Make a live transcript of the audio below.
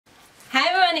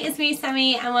it's me,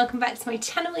 Sammy, and welcome back to my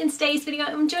channel. In today's video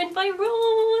I'm joined by Ron.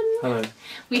 Hello.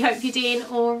 We hope you're doing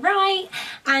alright,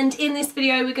 and in this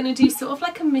video we're going to do sort of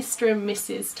like a Mr. and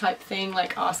Mrs. type thing,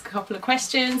 like ask a couple of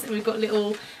questions, and we've got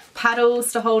little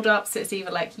paddles to hold up, so it's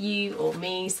either like you or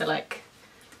me, so like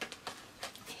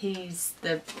who's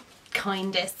the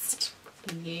kindest?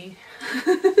 You.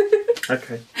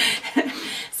 Okay.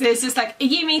 So it's just like a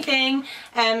you me thing.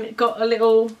 Got a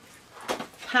little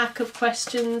pack of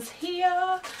questions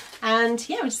here, and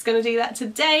yeah, we're just going to do that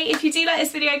today. If you do like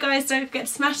this video, guys, don't forget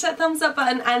to smash that thumbs up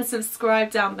button and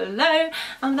subscribe down below.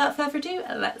 And without further ado,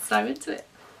 let's dive into it.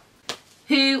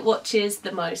 Who watches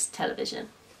the most television?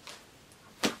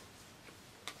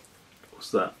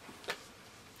 What's that?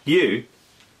 You?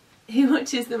 Who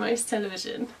watches the most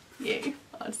television? You,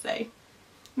 I'd say.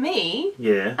 Me?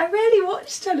 Yeah. I rarely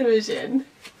watch television.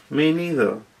 Me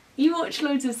neither. You watch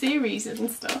loads of series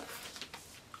and stuff.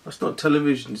 That's not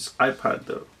television, it's iPad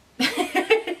though.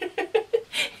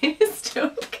 It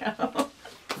still counts.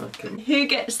 Okay. Who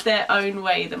gets their own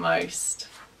way the most?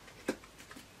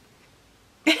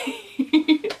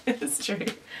 It's true.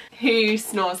 Who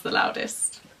snores the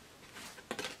loudest?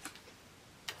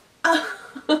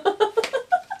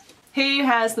 Who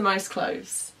has the most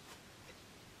clothes?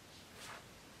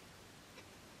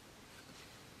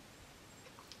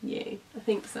 You, I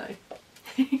think so.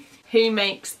 Who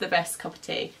makes the best cup of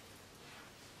tea?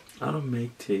 I don't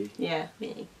make tea. Yeah,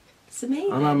 me. So me.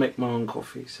 And I make my own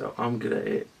coffee, so I'm good at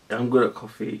it. I'm good at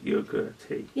coffee, you're good at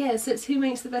tea. Yeah, so it's who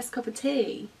makes the best cup of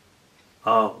tea.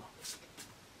 Oh.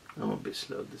 I'm a bit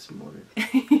slow this morning.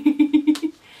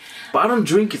 But I don't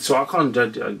drink it, so I can't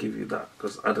judge it, I'll give you that,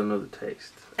 because I don't know the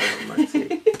taste. I don't like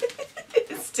tea.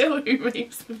 It's still who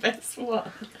makes the best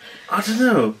one. I don't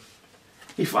know.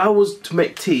 If I was to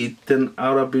make tea, then I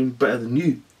would have been better than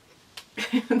you.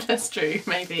 That's true,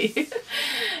 maybe.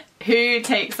 Who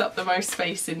takes up the most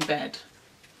space in bed?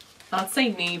 I'd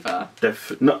say neither.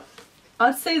 No.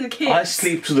 I'd say the kids. I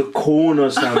sleep to the corner,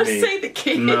 Sammy. I'd say the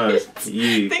kids. No,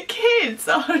 you. The kids,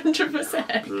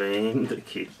 100%. Blame the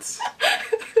kids.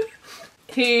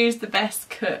 Who's the best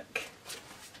cook?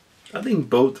 I think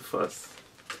both of us.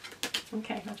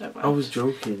 Okay, I don't know. I was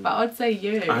joking. But I'd say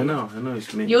you. I know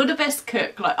it's me. You're the best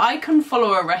cook. Like, I can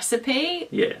follow a recipe.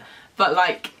 Yeah. But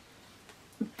like,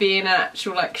 being an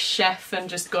actual like chef and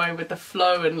just going with the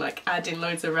flow and like adding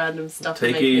loads of random stuff.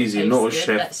 Take and it making easy, taste not a good,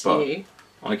 chef, that's but you.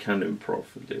 I can improv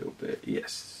a little bit,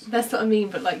 yes. That's what I mean,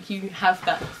 but like you have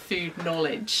that food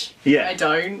knowledge. Yeah. I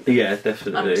don't. Yeah,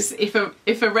 definitely.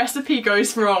 If a recipe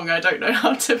goes wrong, I don't know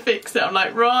how to fix it. I'm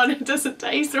like, Ron, it doesn't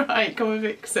taste right, come and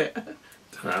fix it.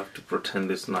 I have to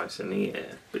pretend it's nice and eat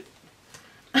it, but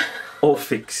or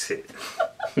fix it.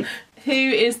 Who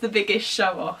is the biggest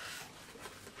show off?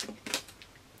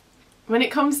 When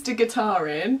it comes to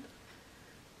guitaring.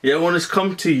 Yeah, when it's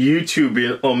come to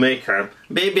YouTubing or makeup,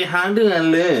 baby, how do I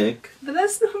look? But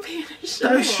that's not being a show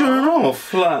off. That's showing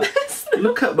off. Like,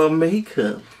 look at my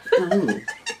makeup. Ooh.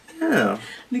 Yeah.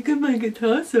 Look at my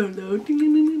guitar solo.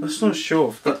 That's not show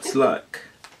off. That's like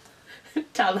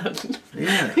talent.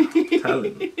 Yeah,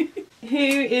 talent. Who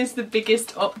is the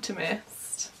biggest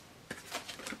optimist?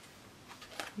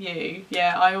 You.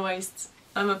 Yeah,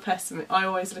 I'm a pessimist. I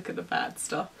always look at the bad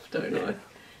stuff, don't I?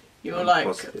 You're like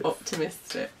positive.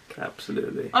 Optimistic.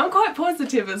 Absolutely. I'm quite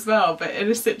positive as well, but in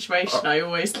a situation I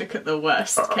always look at the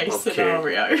worst case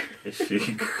scenario.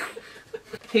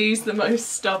 Who's the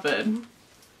most stubborn?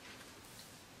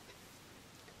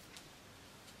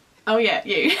 Oh yeah,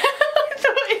 you. I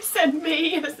thought it said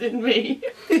me as in me.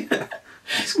 Yeah.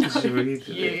 No,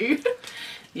 you.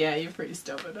 Yeah, you're pretty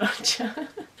stubborn, aren't you?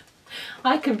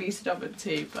 I can be stubborn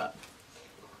too, but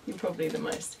you're probably the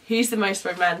most. Who's the most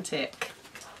romantic?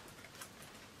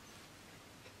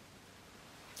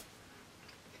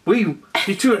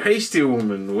 You're too hasty,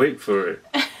 woman. Wait for it.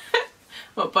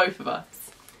 What, both of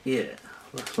us? Yeah.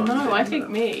 That's what No, I think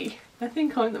me. I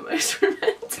think I'm the most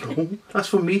romantic. No, that's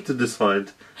for me to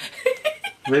decide.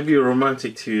 Maybe you're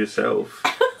romantic to yourself.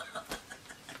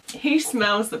 Who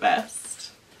smells the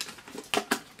best?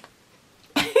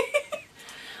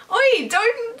 Oi,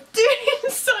 don't do it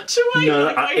in such a way. No,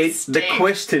 like the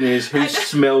question is who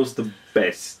smells the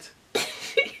best.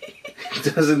 It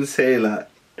doesn't say like.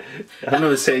 I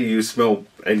don't say you smell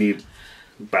any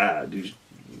bad. You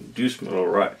do smell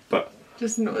alright, but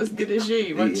just not as good as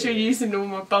you. Once you're using all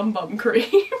my bum cream.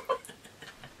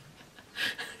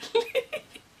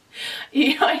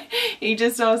 He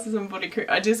just asked for some body cream.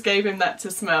 I just gave him that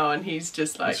to smell, and he's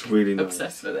just like really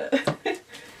obsessed with it.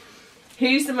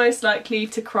 Who's the most likely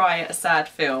to cry at a sad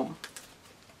film?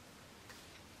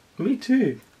 Me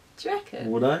too. Do you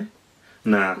reckon? Would I?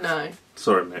 Nah. No.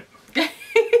 Sorry, mate.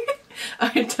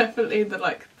 I'm definitely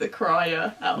the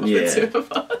crier out of the two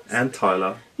of us. And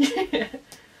Tyler. Yeah.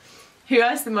 Who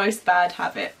has the most bad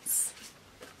habits?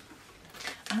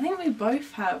 I think we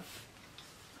both have.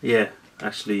 Yeah,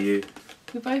 actually you.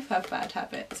 We both have bad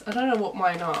habits. I don't know what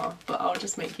mine are, but I'll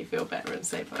just make you feel better and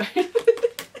say both.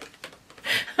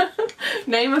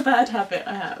 Name a bad habit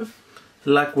I have.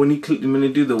 Like when you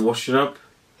do the washing up,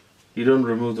 you don't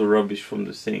remove the rubbish from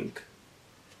the sink.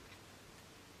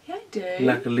 Yeah, I do.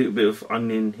 Like a little bit of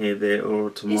onion here, there, or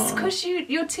a tomato. It's because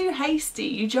you're too hasty.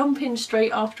 You jump in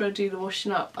straight after I do the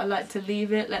washing up. I like to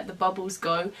leave it, let the bubbles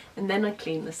go, and then I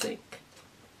clean the sink.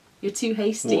 You're too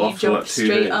hasty. Well, you jump like 2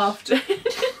 straight days. after.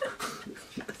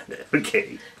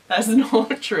 Okay. That's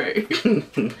not true.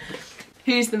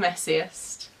 Who's the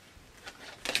messiest?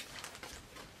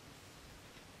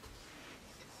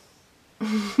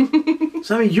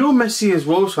 Sammy, you're messy as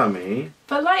well, Sammy.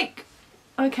 But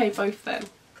okay, both then.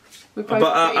 We're both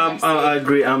But pretty messy. I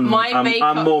agree.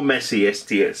 I'm more messy.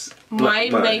 STS. My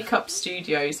makeup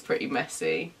studio is pretty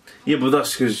messy. Yeah, but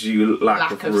that's because you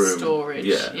lack of room. storage.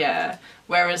 Yeah.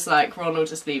 Whereas Ron will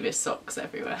just leave his socks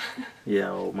everywhere.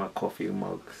 Yeah, or my coffee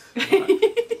mugs.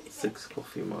 6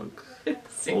 coffee mugs.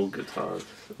 All guitars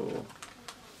or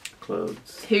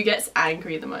clothes. Who gets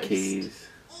angry the most? Keys.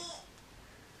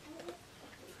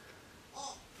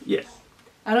 Yeah.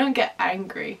 I don't get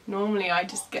angry. Normally I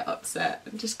just get upset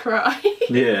and just cry.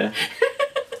 Yeah.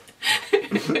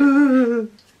 I'm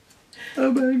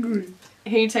angry.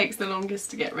 Who takes the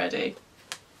longest to get ready?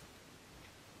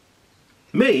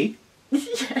 Me?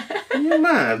 Yeah. You're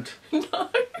mad. No.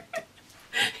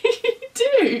 You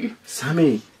do.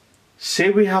 Sammy,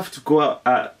 say we have to go out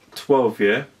at 12,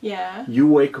 yeah? Yeah. You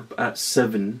wake up at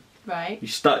 7. Right. You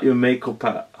start your makeup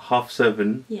at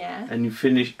 7:30. Yeah. And you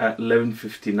finish at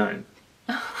 11:59.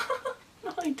 No,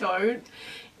 I don't.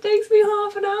 It takes me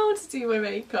half an hour to do my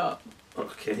makeup.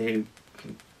 Okay.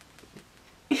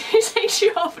 It takes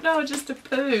you half an hour just to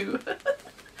poo.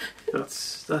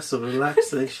 That's a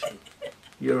relaxation.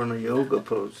 You're on a yoga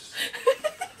pose.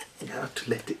 You have to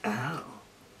let it out.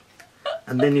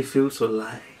 And then you feel so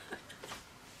light.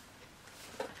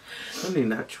 It's only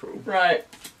natural. Right.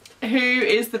 Who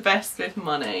is the best with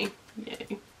money?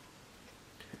 You.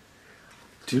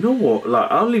 Do you know what?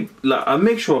 I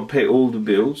make sure I pay all the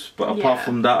bills, but apart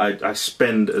from that, I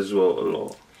spend as well a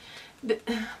lot.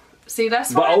 See,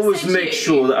 that's but what I always make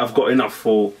sure that I've got enough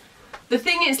for. The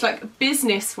thing is,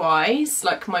 business-wise,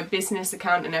 my business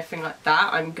account and everything like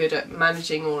that, I'm good at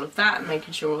managing all of that and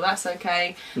making sure all that's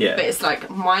okay. Yeah. But it's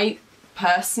my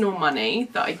personal money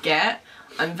that I get,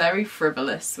 I'm very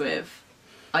frivolous with.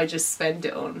 I just spend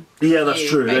it on. Yeah, that's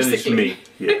true. Basically. Then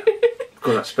it's me. Yeah.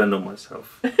 Because I spend on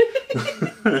myself.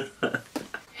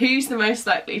 Who's the most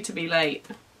likely to be late?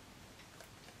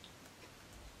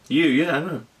 You, yeah, I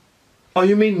know. Oh,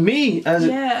 you mean me?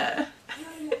 Yeah.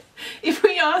 If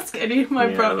we ask any of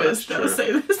my brothers, they'll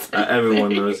say the same everyone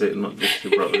thing. knows it, not just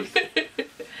your brothers.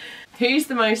 Who's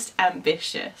the most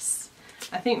ambitious?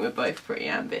 I think we're both pretty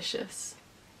ambitious.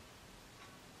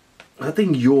 I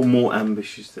think you're more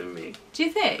ambitious than me. Do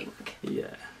you think?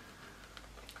 Yeah.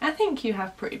 I think you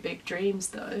have pretty big dreams,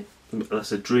 though.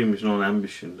 That's a dream, it's not an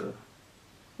ambition, though.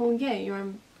 Well, yeah,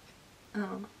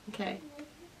 oh, okay.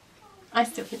 I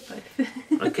still think both.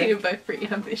 I Okay. think we're both pretty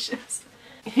ambitious.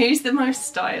 Who's the most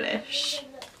stylish?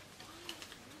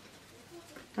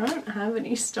 I don't have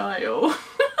any style.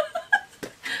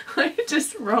 I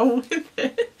just roll with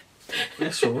it.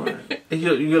 That's alright.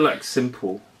 You're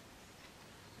simple.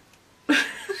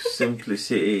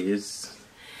 Simplicity is...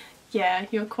 Yeah,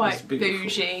 you're quite beautiful.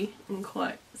 bougie and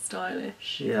quite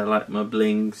stylish. Yeah, I like my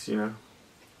blings, you know.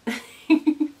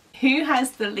 Who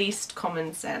has the least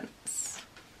common sense?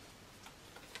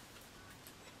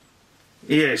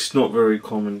 Yeah, it's not very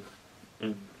common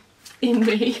In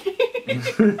me.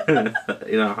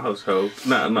 in our household.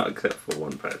 No, not except for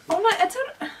one person. Oh, I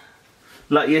don't...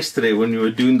 Like yesterday when you were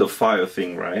doing the fire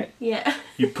thing, right? Yeah.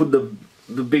 You put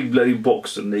the big bloody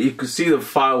box in there. You could see the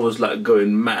fire was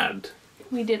going mad.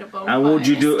 We did a bonfire. And would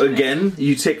you do it yesterday. again?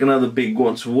 You take another big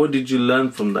one. So what did you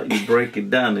learn from that? You break it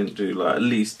down into at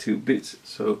least 2 bits.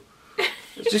 So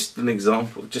it's just an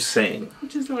example. Just saying. I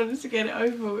just wanted to get it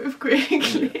over with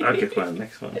quickly. Okay, fine.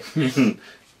 Next one.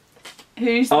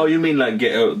 Who's Oh, you mean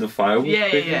get out the firewood?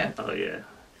 Yeah. Oh yeah.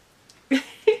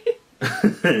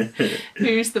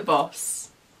 Who's the boss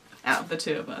out of the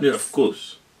two of us? Yeah, of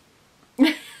course.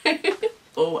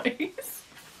 Always.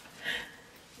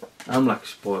 I'm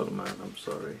spoiled, man. I'm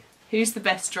sorry. Who's the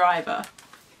best driver?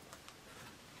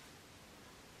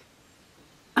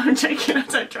 I'm joking, I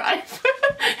don't drive.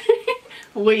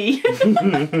 We.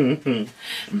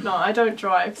 No, I don't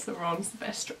drive, so Ron's the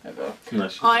best driver. No,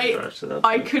 she doesn't drive, so that's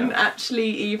I okay. couldn't actually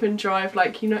even drive,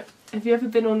 like, you know, have you ever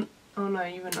been on, oh no,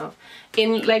 you wouldn't have,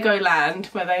 in Legoland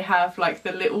where they have like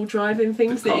the little driving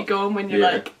things that you go on when you're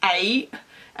like 8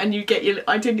 and you get your,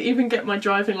 I didn't even get my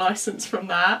driving licence from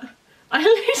that. I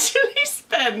literally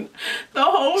spent the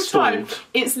whole time,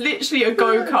 it's literally a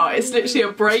go-kart, it's literally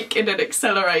a brake and an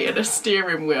accelerator and a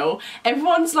steering wheel.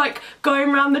 Everyone's like going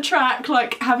around the track,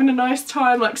 like having a nice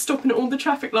time, like stopping at all the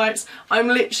traffic lights. I'm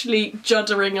literally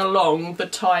juddering along the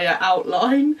tyre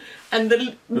outline. And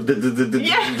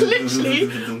yeah, literally,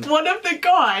 one of the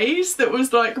guys that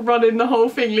was like running the whole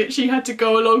thing literally had to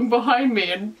go along behind me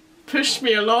and push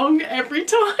me along every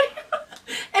time.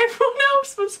 Everyone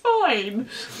else was fine.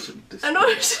 And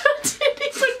I didn't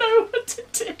even know what to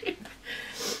do.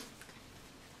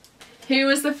 Who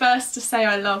was the first to say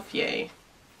I love you?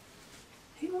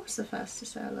 Who was the first to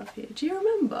say I love you? Do you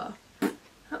remember?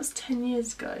 That was 10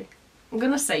 years ago. I'm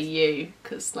gonna say you,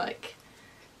 because like,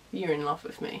 you're in love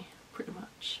with me, pretty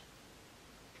much.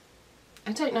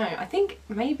 I don't know, I think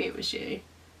maybe it was you.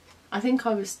 I think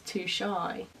I was too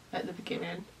shy at the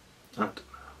beginning. I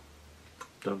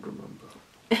don't remember.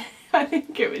 I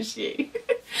think it was you.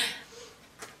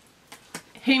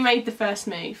 Who made the first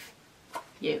move?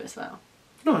 You as well.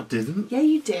 No, I didn't. Yeah,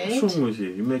 you did. What's wrong with you?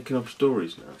 You're making up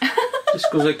stories now.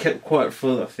 Just because I kept quiet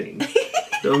for that thing,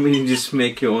 don't mean you just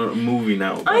make your own movie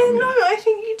now about I know, I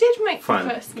think you did make the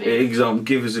first move. Example,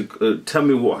 give us a... tell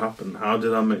me what happened. How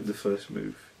did I make the first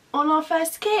move? On our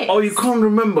first kiss. Oh, you can't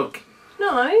remember?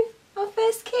 No, our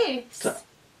first kiss.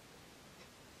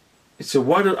 So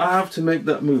why did I have to make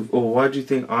that move? Or why do you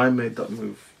think I made that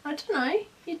move? I don't know.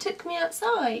 You took me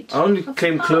outside. I only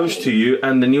came close to you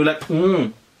and then you were like,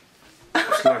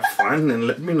 It's like, fine, then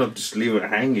let me not just leave it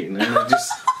hanging. And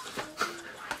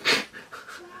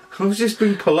I was just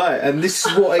being polite and this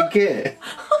is what I get.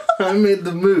 I made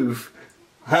the move.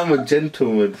 I'm a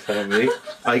gentleman, Sammy.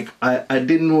 I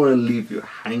didn't want to leave you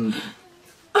hanging.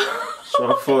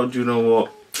 So I thought, you know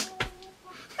what?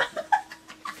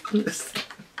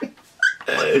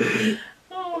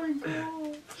 Oh my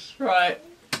gosh. Right.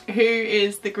 Who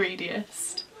is the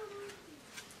greediest?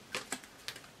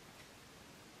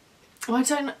 Well, I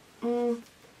don't know.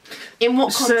 In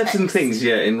what context? Certain things,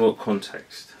 yeah, in what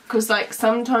context? Because, like,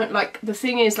 sometimes, like, the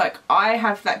thing is, like, I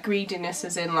have that greediness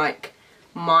as in, like,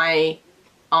 my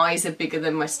eyes are bigger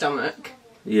than my stomach.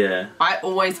 Yeah. I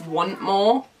always want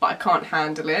more, but I can't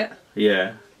handle it.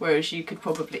 Yeah. Whereas you could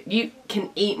probably... You can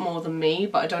eat more than me,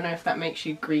 but I don't know if that makes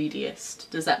you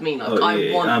greediest. Does that mean, like,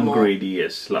 I want I'm more? I'm greedy,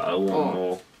 yes. Like, I want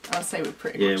more. I'll say we're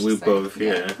pretty much much we're the same. both,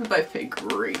 yeah. We're both pretty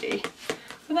greedy.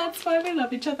 But that's why we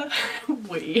love each other.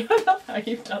 We. I love how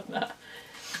you've done that.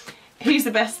 Who's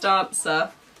the best dancer?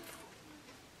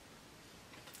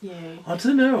 You. I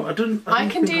don't know. I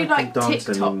can do like dance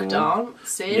TikTok anymore.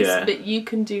 dances, Yeah. but you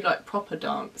can do like proper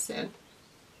dancing.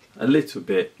 A little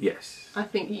bit, yes. I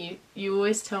think you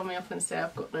always tell me off and say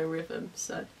I've got no rhythm,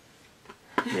 so.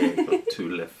 Yeah, you've got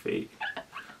 2 left feet.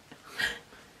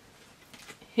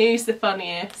 Who's the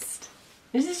funniest?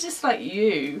 This is just like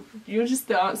you. You're just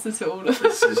the answer to all of them.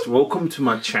 This is welcome to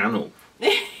my channel.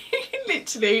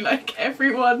 Literally, like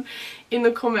everyone in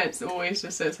the comments always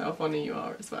just says how funny you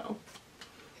are as well.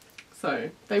 So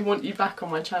they want you back on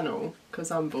my channel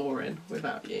because I'm boring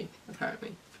without you,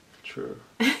 apparently. True.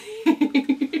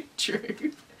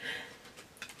 True.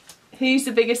 Who's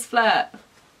the biggest flirt?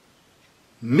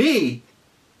 Me?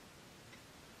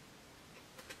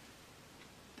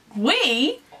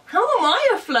 We? How am I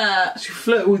a flirt? You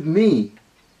flirt with me.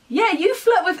 Yeah, you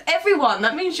flirt with everyone.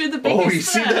 That means you're the biggest Oh, you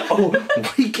flirt. see that? Oh,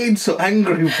 what are you getting so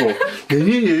angry for?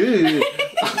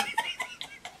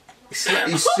 It's like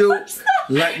you still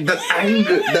like the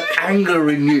anger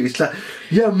in you. It's like,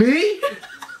 yeah, me?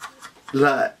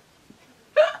 Like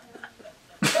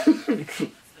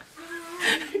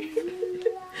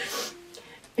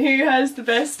Who has the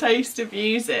best taste in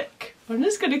music? I'm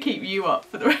just going to keep you up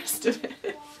for the rest of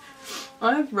it.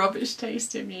 I have rubbish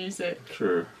taste in music.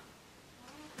 True.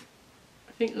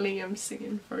 I think Liam's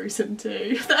singing Frozen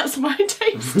too. That's my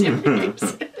taste in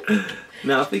music.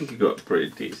 No, I think you got pretty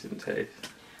decent taste.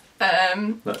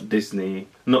 Like Disney,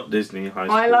 not Disney, High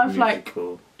School I love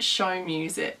Musical. like show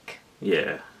music.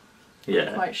 Yeah, yeah.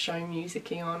 I'm quite show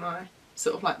music-y, aren't I?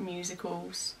 Sort of like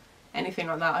musicals, anything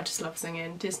like that. I just love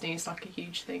singing. Disney's like a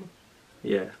huge thing.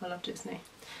 Yeah. I love Disney.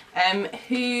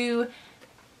 Who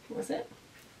was it?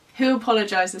 Who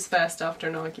apologises first after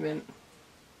an argument?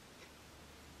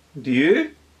 Do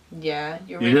you? Yeah,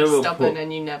 you're really stubborn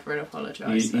and you never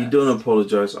apologise. You don't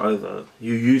apologise either.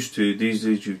 You used to. These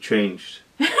days you've changed.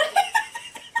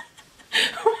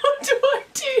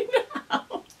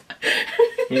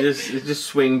 You just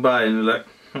swing by and you're like,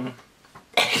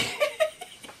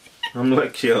 I'm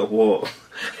like, yeah, what?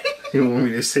 You want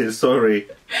me to say sorry?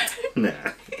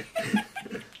 Nah.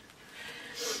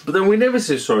 But then we never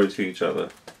say sorry to each other.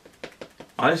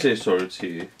 I say sorry to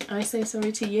you. I say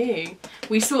sorry to you.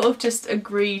 We sort of just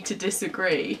agree to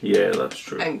disagree. Yeah, that's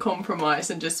true. And compromise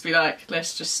and just be like,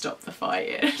 let's just stop the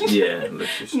fight. Yeah,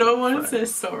 let's just no one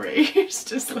says sorry. It's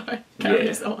just like,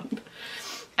 carries on.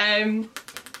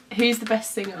 Who's the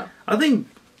best singer? I think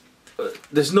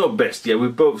there's no best. Yeah, we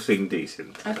both sing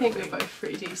decent. I think we're both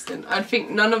pretty decent. I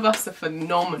think none of us are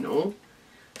phenomenal,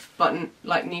 but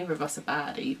like neither of us are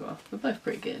bad either. We're both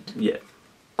pretty good. Yeah.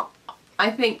 I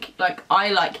think like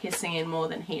I like his singing more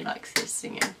than he likes his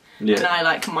singing. Yeah. And I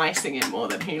like my singing more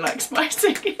than he likes my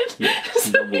singing. Yeah,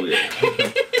 double yeah.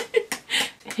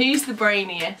 Who's the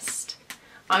brainiest?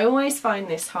 I always find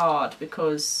this hard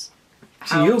because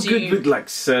So you're good with like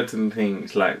certain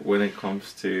things, like when it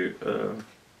comes to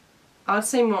I'd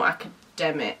say more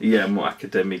academic. Yeah, more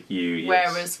academic you, yes.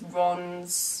 Whereas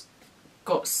Ron's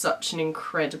got such an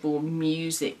incredible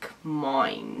music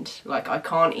mind. Like I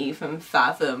can't even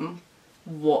fathom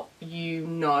what you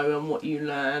know and what you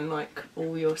learn, like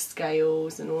all your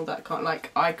scales and all that kind.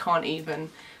 Like I can't even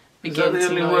begin to know that. Is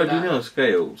that the only word you know?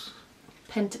 Scales.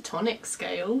 Pentatonic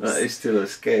scales. That is still a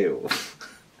scale.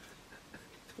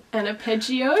 And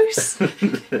arpeggios.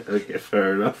 Okay,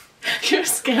 fair enough. Your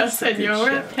scales and your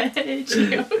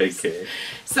arpeggios. Okay.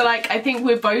 So like I think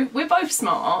we're both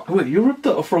smart. Wait, you ripped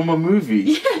that from a movie?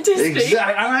 Yeah, Disney. Exactly.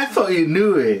 I thought you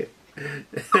knew it.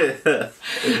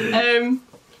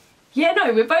 Yeah,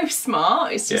 no, we're both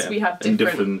smart. It's just we have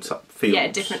different fields. Yeah,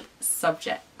 different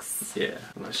subjects. Yeah,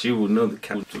 like she will know the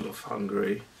capital of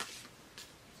Hungary.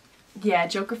 Yeah,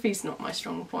 geography's not my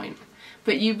strong point.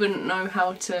 But you wouldn't know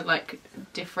how to like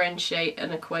differentiate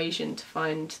an equation to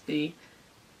find the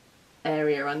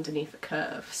area underneath a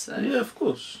curve, so... Yeah, of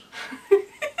course.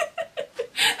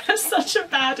 That's such a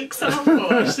bad example.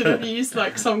 I should have used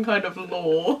like some kind of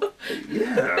law.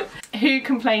 Yeah. Who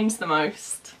complains the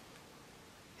most?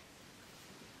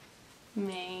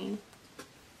 Me.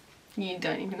 You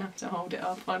don't even have to hold it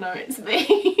up, I know it's me.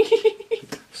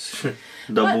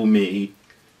 Double me.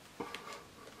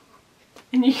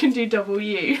 And you can do double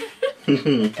you.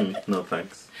 No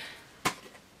thanks.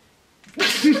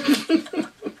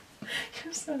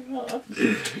 You're so hard.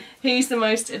 Who's the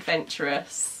most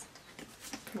adventurous?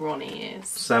 Ronnie is.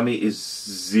 Sammy is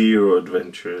zero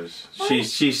adventurous.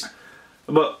 She's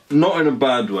but not in a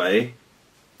bad way.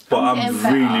 But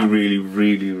I'm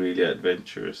really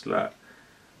adventurous. Like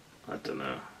I don't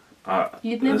know.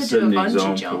 You'd never there's do a certain bungee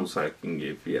examples jump. I can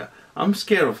give. Yeah, I'm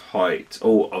scared of heights.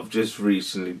 Oh, I've just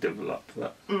recently developed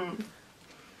that. Mm.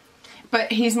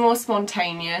 But he's more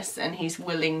spontaneous and he's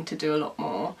willing to do a lot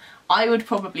more. I would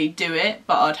probably do it,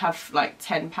 but I'd have like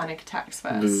 10 panic attacks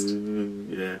first.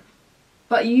 Yeah.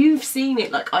 But you've seen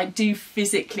it, like I do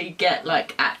physically get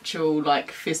like actual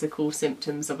like physical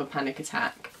symptoms of a panic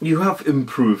attack. You have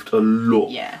improved a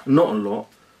lot. Yeah. Not a lot.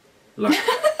 Like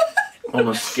on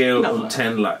a scale of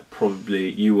 10, like probably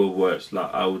you were worse.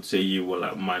 Like I would say you were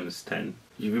like -10.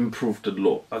 You've improved a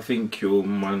lot. I think you're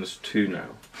 -2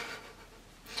 now.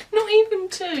 Not even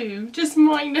 2, just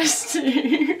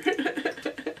 -2.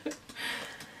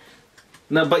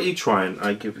 No, but you're trying.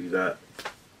 I give you that.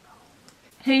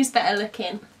 Who's better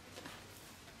looking?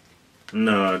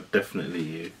 No, definitely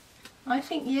you. I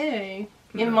think you,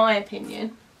 No. in my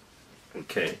opinion.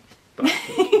 Okay. But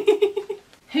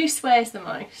Who swears the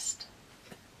most?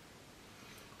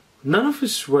 none of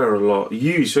us swear a lot.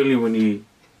 You, it's only when you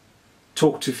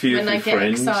talk to a few of your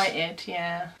friends. When I get excited,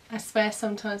 yeah. I swear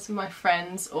sometimes with my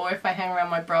friends, or if I hang around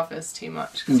my brothers too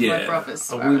much, because my brothers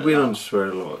swear we a lot. don't swear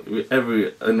a lot.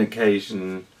 An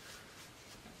occasion,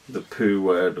 the poo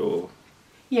word or...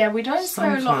 Yeah, we don't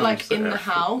swear a lot like in the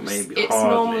house. It's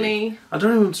normally... I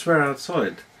don't even swear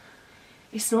outside.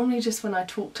 It's normally just when I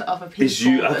talk to other people. It's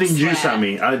you. I think you,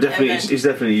 Sammy. It's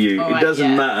definitely you. Right, it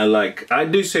doesn't matter. Like I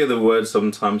do say the word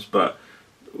sometimes, but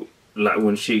like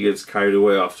when she gets carried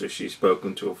away after she's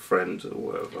spoken to her friends or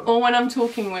whatever. Or when I'm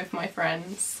talking with my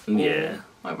friends. Yeah. Or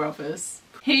my brothers.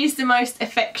 Who's the most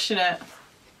affectionate?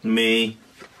 Me.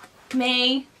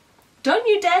 Me. Don't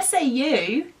you dare say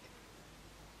you.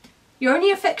 You're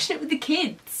only affectionate with the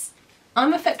kids.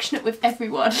 I'm affectionate with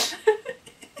everyone.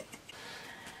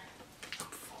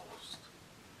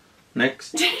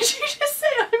 Next. Did you just say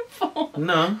I'm forced?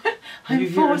 No. I'm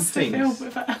forced to film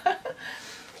with her.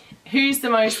 Who's the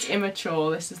most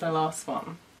immature? This is the last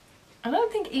one. I don't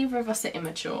think either of us are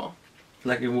immature.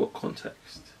 Like in what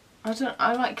context?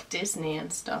 I like Disney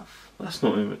and stuff. That's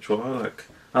not immature.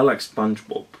 I like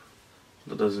SpongeBob.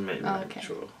 That doesn't make me okay.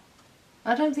 immature.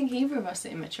 I don't think either of us are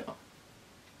immature.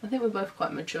 I think we're both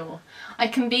quite mature. I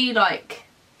can be like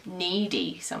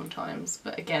needy sometimes,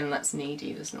 but again, that's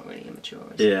needy. That's not really immature.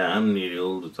 Yeah, I'm needy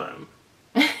all the time.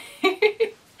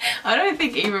 I don't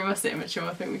think either of us are immature.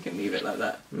 I think we can leave it like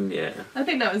that. Yeah. I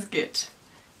think that was good.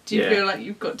 Do you feel like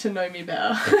you've got to know me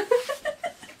better?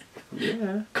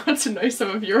 Yeah. Got to know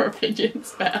some of your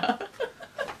opinions better.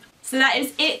 So that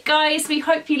is it, guys. We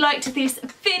hope you liked this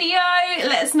video.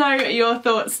 Let us know your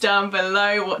thoughts down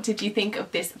below. What did you think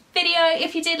of this video?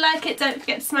 If you did like it, don't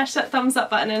forget to smash that thumbs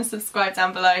up button and subscribe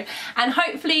down below. And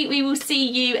hopefully we will see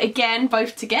you again,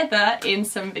 both together, in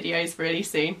some videos really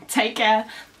soon. Take care.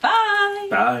 Bye.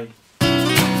 Bye.